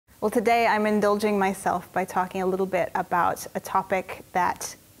Well, today I'm indulging myself by talking a little bit about a topic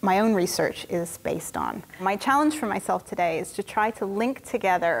that my own research is based on. My challenge for myself today is to try to link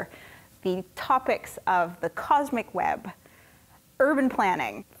together the topics of the cosmic web, urban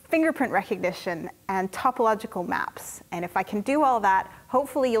planning, fingerprint recognition, and topological maps. And if I can do all that,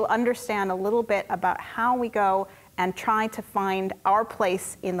 hopefully you'll understand a little bit about how we go and try to find our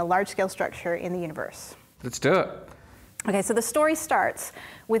place in the large-scale structure in the universe. Let's do it. Okay, so the story starts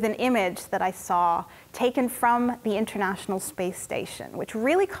with an image that I saw taken from the International Space Station, which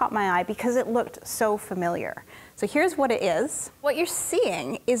really caught my eye because it looked so familiar. So here's what it is. What you're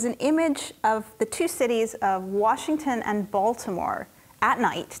seeing is an image of the two cities of Washington and Baltimore at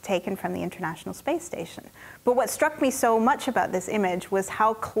night, taken from the International Space Station. But what struck me so much about this image was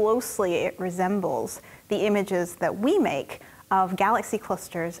how closely it resembles the images that we make of galaxy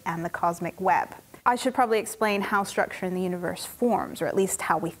clusters and the cosmic web. I should probably explain how structure in the universe forms, or at least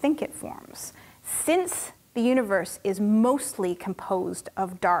how we think it forms. Since the universe is mostly composed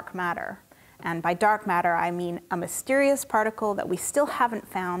of dark matter, and by dark matter I mean a mysterious particle that we still haven't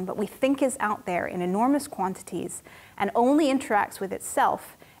found, but we think is out there in enormous quantities, and only interacts with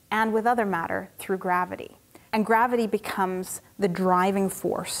itself and with other matter through gravity. And gravity becomes the driving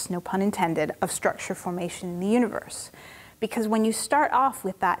force, no pun intended, of structure formation in the universe. Because when you start off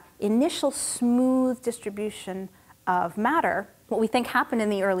with that initial smooth distribution of matter, what we think happened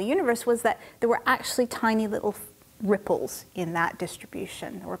in the early universe was that there were actually tiny little ripples in that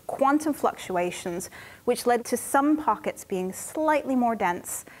distribution. There were quantum fluctuations which led to some pockets being slightly more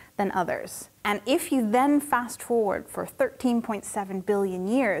dense than others. And if you then fast forward for 13.7 billion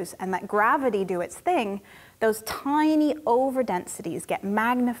years and let gravity do its thing, those tiny overdensities get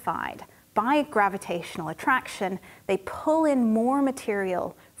magnified by gravitational attraction. They pull in more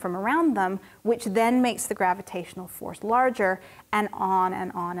material from around them, which then makes the gravitational force larger, and on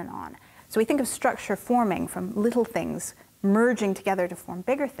and on and on. So we think of structure forming from little things merging together to form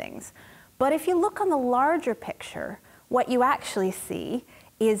bigger things. But if you look on the larger picture, what you actually see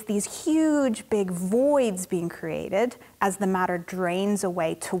is these huge big voids being created as the matter drains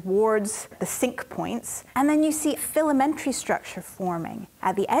away towards the sink points. And then you see filamentary structure forming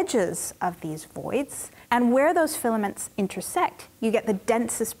at the edges of these voids. And where those filaments intersect, you get the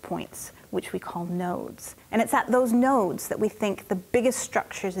densest points, which we call nodes. And it's at those nodes that we think the biggest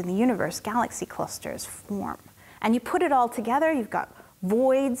structures in the universe, galaxy clusters, form. And you put it all together, you've got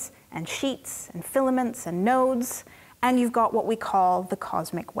voids and sheets and filaments and nodes, and you've got what we call the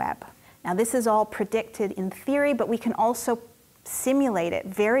cosmic web. Now this is all predicted in theory, but we can also simulate it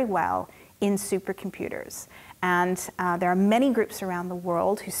very well in supercomputers. And there are many groups around the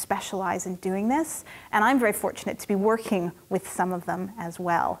world who specialize in doing this, and I'm very fortunate to be working with some of them as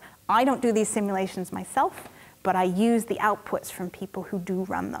well. I don't do these simulations myself, but I use the outputs from people who do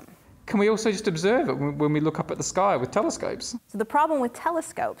run them. Can we also just observe it when we look up at the sky with telescopes? So the problem with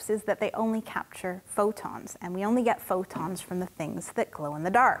telescopes is that they only capture photons, and we only get photons from the things that glow in the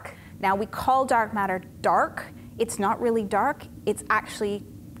dark. Now we call dark matter dark. It's not really dark, it's actually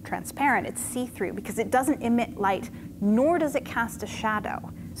transparent, it's see-through, because it doesn't emit light, nor does it cast a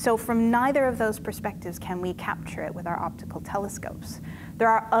shadow. So from neither of those perspectives can we capture it with our optical telescopes. There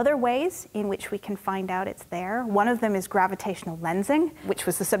are other ways in which we can find out it's there. One of them is gravitational lensing, which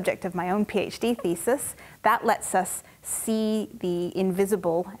was the subject of my own PhD thesis. That lets us see the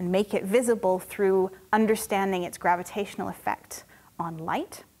invisible and make it visible through understanding its gravitational effect on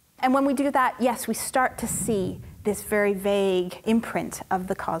light. And when we do that, yes, we start to see this very vague imprint of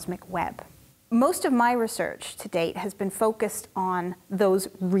the cosmic web. Most of my research to date has been focused on those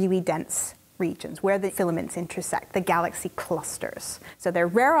really dense regions where the filaments intersect, the galaxy clusters. So they're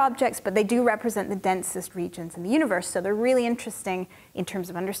rare objects, but they do represent the densest regions in the universe. So they're really interesting in terms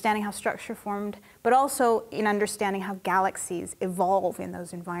of understanding how structure formed, but also in understanding how galaxies evolve in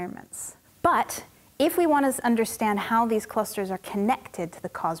those environments. But if we want to understand how these clusters are connected to the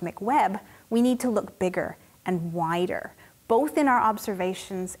cosmic web, we need to look bigger and wider, both in our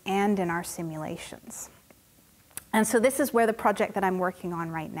observations and in our simulations. And so this is where the project that I'm working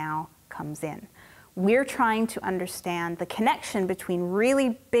on right now comes in. We're trying to understand the connection between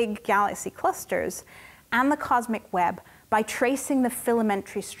really big galaxy clusters and the cosmic web by tracing the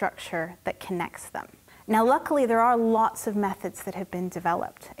filamentary structure that connects them. Now, luckily, there are lots of methods that have been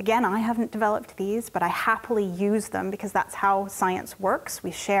developed. Again, I haven't developed these, but I happily use them because that's how science works.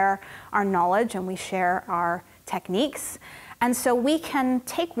 We share our knowledge and we share our techniques. And so we can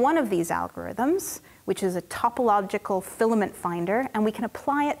take one of these algorithms, which is a topological filament finder, and we can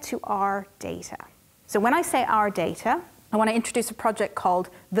apply it to our data. So when I say our data, I want to introduce a project called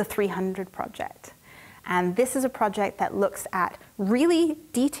the 300 Project. And this is a project that looks at really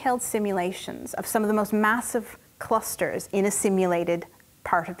detailed simulations of some of the most massive clusters in a simulated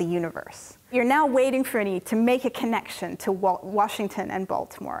part of the universe. You're now waiting for me to make a connection to Washington and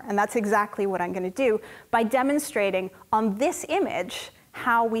Baltimore, and that's exactly what I'm going to do by demonstrating on this image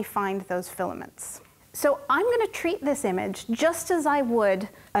how we find those filaments. So I'm going to treat this image just as I would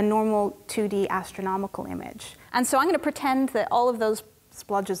a normal 2D astronomical image. And so I'm going to pretend that all of those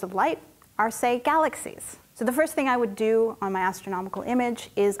splodges of light are, say, galaxies. So the first thing I would do on my astronomical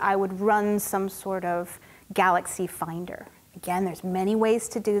image is I would run some sort of galaxy finder. Again, there's many ways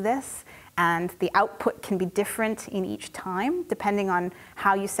to do this, and the output can be different in each time, depending on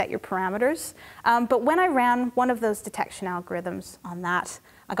how you set your parameters. But when I ran one of those detection algorithms on that,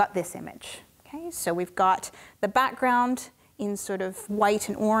 I got this image. Okay, so we've got the background in sort of white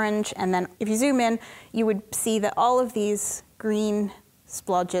and orange, and then if you zoom in, you would see that all of these green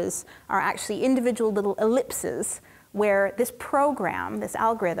splodges are actually individual little ellipses where this program, this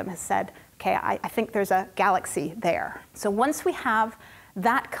algorithm has said, okay, I think there's a galaxy there. So once we have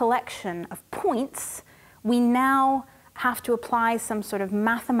that collection of points, we now have to apply some sort of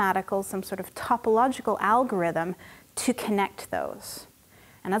mathematical, some sort of topological algorithm to connect those.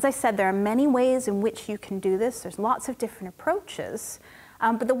 And as I said, there are many ways in which you can do this. There's lots of different approaches,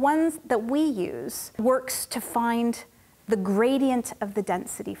 but the ones that we use works to find the gradient of the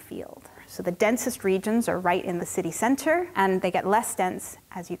density field. So the densest regions are right in the city center, and they get less dense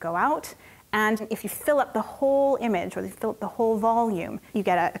as you go out. And if you fill up the whole image, or you fill up the whole volume, you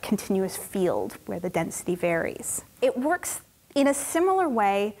get a continuous field where the density varies. It works in a similar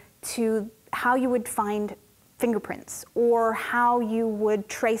way to how you would find fingerprints, or how you would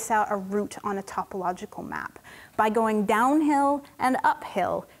trace out a route on a topological map, by going downhill and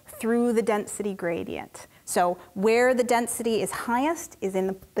uphill through the density gradient. So where the density is highest is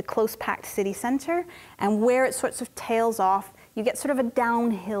in the close packed city center, and where it sort of tails off, you get sort of a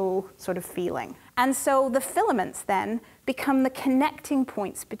downhill sort of feeling. And so the filaments then become the connecting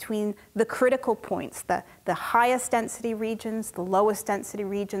points between the critical points, the highest density regions, the lowest density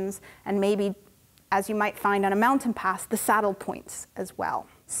regions, and maybe, as you might find on a mountain pass, the saddle points as well.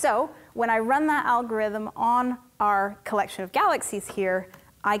 So when I run that algorithm on our collection of galaxies here,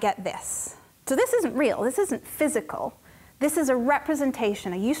 I get this. So this isn't real, this isn't physical. This is a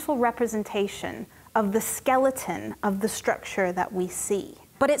representation, a useful representation of the skeleton of the structure that we see.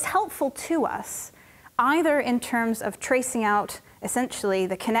 But it's helpful to us either in terms of tracing out essentially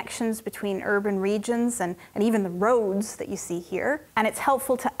the connections between urban regions and even the roads that you see here, and it's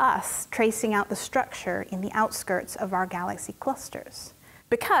helpful to us tracing out the structure in the outskirts of our galaxy clusters.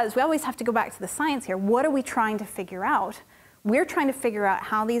 Because we always have to go back to the science here. What are we trying to figure out? We're trying to figure out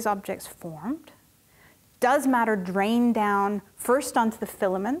how these objects formed. Does matter drain down first onto the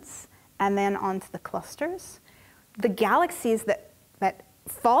filaments and then onto the clusters? The galaxies that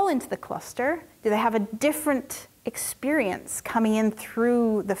fall into the cluster, do they have a different experience coming in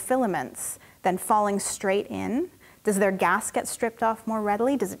through the filaments than falling straight in? Does their gas get stripped off more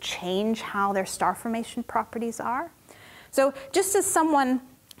readily? Does it change how their star formation properties are? So just as someone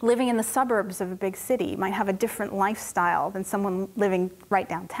living in the suburbs of a big city might have a different lifestyle than someone living right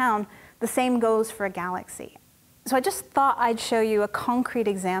downtown, the same goes for a galaxy. So I just thought I'd show you a concrete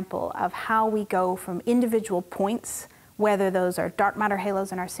example of how we go from individual points, whether those are dark matter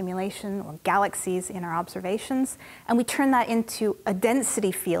halos in our simulation or galaxies in our observations, and we turn that into a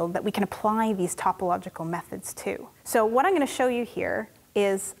density field that we can apply these topological methods to. So what I'm going to show you here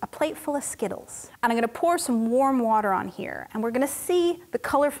is a plate full of Skittles. And I'm going to pour some warm water on here, and we're going to see the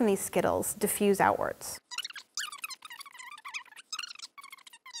color from these Skittles diffuse outwards.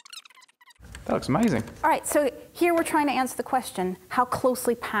 That looks amazing. All right, so here we're trying to answer the question, how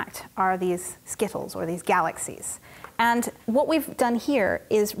closely packed are these Skittles, or these galaxies? And what we've done here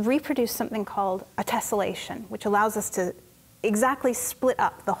is reproduce something called a tessellation, which allows us to exactly split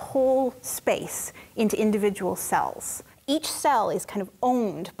up the whole space into individual cells. Each cell is kind of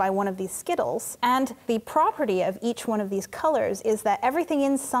owned by one of these Skittles, and the property of each one of these colors is that everything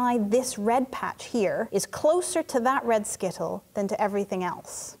inside this red patch here is closer to that red Skittle than to everything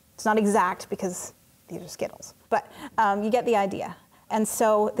else. It's not exact because these are Skittles, but you get the idea. And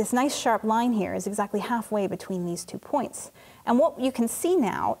so this nice sharp line here is exactly halfway between these 2 points. And what you can see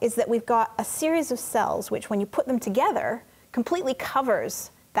now is that we've got a series of cells which, when you put them together, completely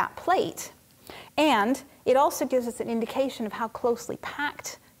covers that plate. And it also gives us an indication of how closely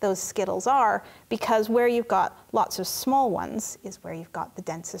packed those Skittles are, because where you've got lots of small ones is where you've got the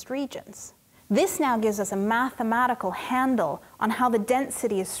densest regions. This now gives us a mathematical handle on how the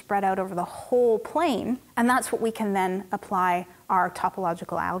density is spread out over the whole plane, and that's what we can then apply our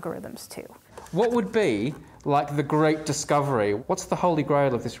topological algorithms to. What would be like the great discovery? What's the holy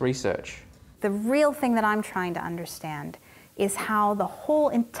grail of this research? The real thing that I'm trying to understand is how the whole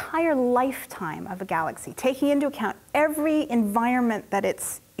entire lifetime of a galaxy, taking into account every environment that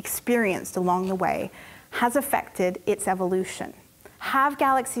it's experienced along the way, has affected its evolution. Have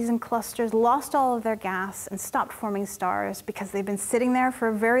galaxies and clusters lost all of their gas and stopped forming stars because they've been sitting there for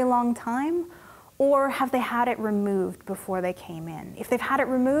a very long time? Or have they had it removed before they came in? If they've had it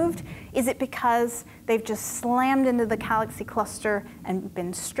removed, is it because they've just slammed into the galaxy cluster and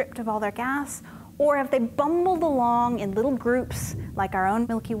been stripped of all their gas? Or have they bumbled along in little groups like our own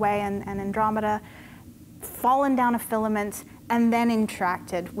Milky Way and Andromeda, fallen down a filament, and then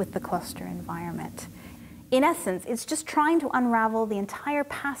interacted with the cluster environment? In essence, it's just trying to unravel the entire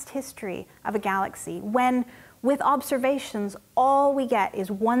past history of a galaxy when, with observations, all we get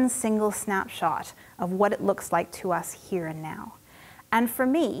is one single snapshot of what it looks like to us here and now. And for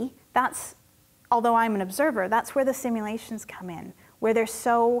me, that's, although I'm an observer, that's where the simulations come in, where they're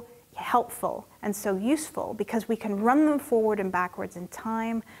so helpful and so useful because we can run them forward and backwards in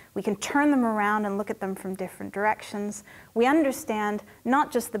time, we can turn them around and look at them from different directions. We understand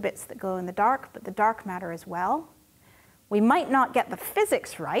not just the bits that glow in the dark, but the dark matter as well. We might not get the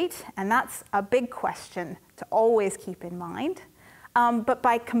physics right, and that's a big question to always keep in mind. But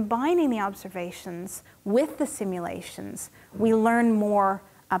by combining the observations with the simulations, we learn more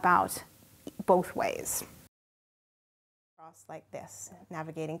about both ways. Like this,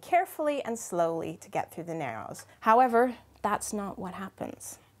 navigating carefully and slowly to get through the narrows. However, that's not what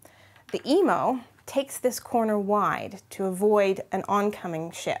happens. The EMO takes this corner wide to avoid an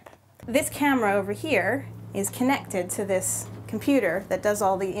oncoming ship. This camera over here is connected to this computer that does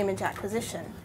all the image acquisition.